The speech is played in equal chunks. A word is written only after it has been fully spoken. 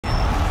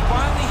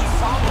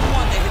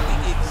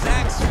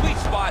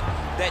spot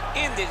that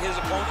ended his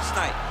opponent's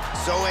night.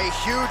 So a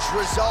huge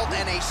result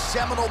and a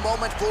seminal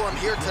moment for him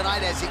here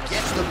tonight as he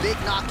gets the big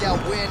knockout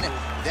win.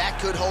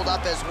 That could hold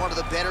up as one of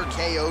the better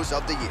KOs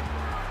of the year.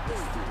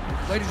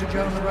 Ladies and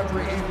gentlemen,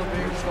 referee Yves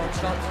Lavigne stops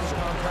this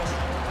contest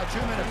at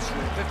 2 minutes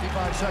and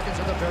 55 seconds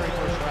of the very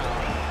first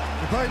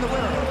round. Declaring the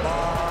winner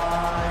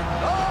by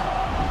knockout.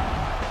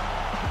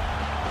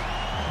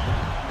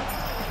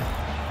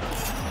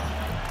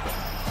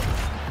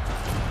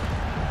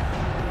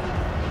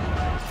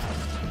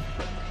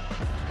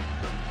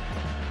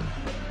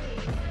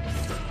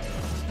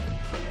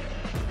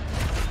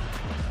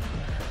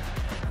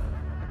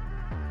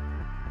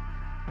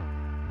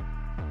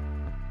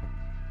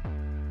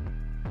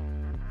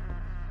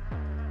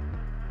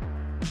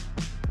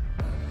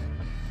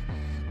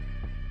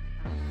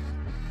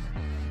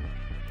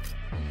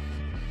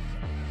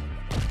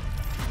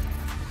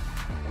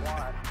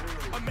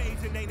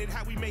 Amazing, ain't it,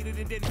 how we made it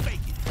and didn't fake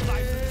it.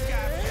 Life in the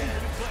sky,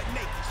 but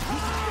naked.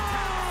 Used to be a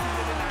time to see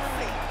it and I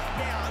say it.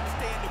 Now I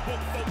understand the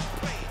woke folks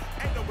playing.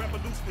 Ain't no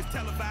revolution, it's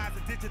televised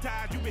and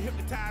digitized. You've been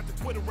hypnotized and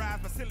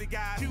Twitterized by silly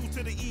guys. Cues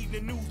to the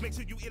evening news, make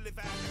sure you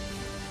ill-advised.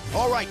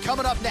 All right,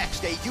 coming up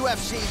next, a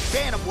UFC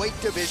Bantamweight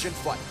division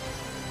fight.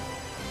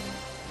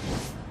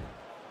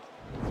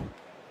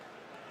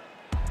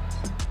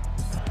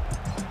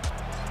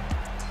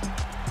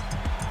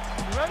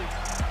 You ready?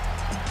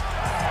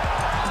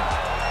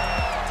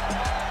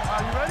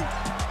 Are you ready?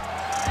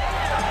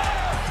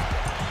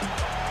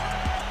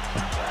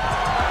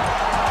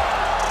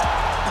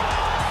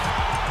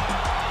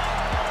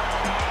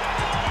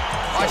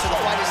 All right, so the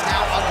fight is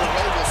now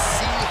underway. We'll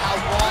see how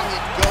long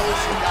it goes.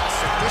 You've got a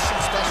submission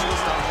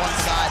specialist on one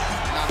side,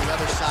 and on the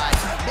other side,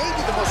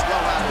 maybe the most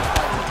well-rounded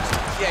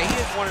fighter. Yeah, he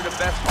is one of the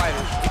best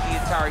fighters in the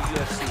entire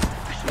UFC.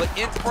 But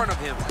in front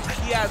of him,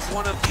 he has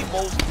one of the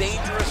most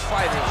dangerous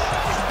fighters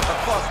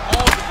across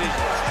all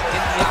divisions in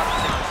the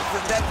octagon.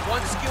 Because that one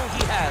skill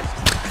he has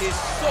is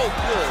so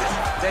good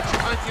that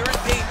you're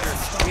in danger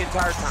the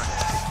entire time.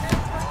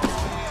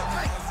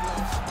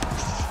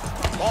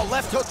 Ball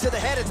left hook to the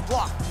head, it's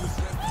blocked.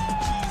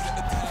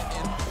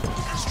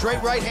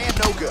 Straight right hand,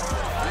 no good.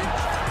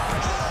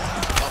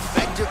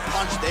 Effective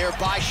punch there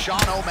by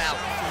Sean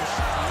O'Malley.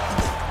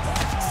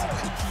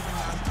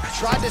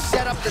 Tried to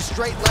set up the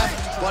straight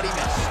left, but he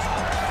missed.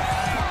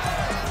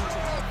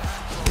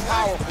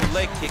 Powerful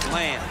leg kick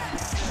lands.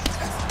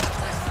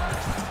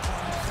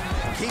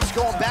 Keeps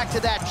going back to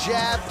that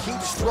jab,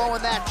 keeps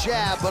throwing that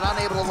jab, but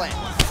unable to land.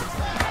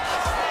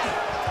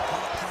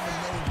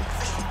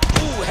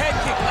 Ooh, head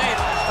kick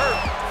lands,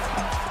 hurt.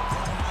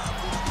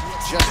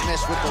 Just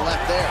missed with the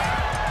left there.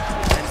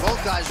 And both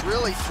guys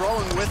really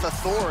throwing with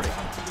authority.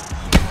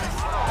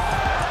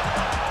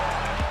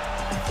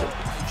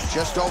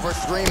 Just over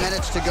 3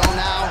 minutes to go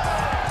now.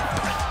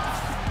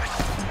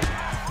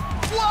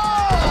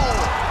 Whoa!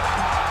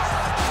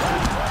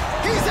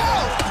 He's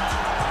out!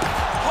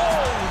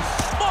 Holy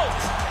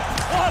smokes!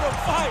 What a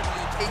fight!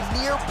 A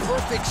near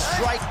perfect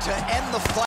strike to end the fight.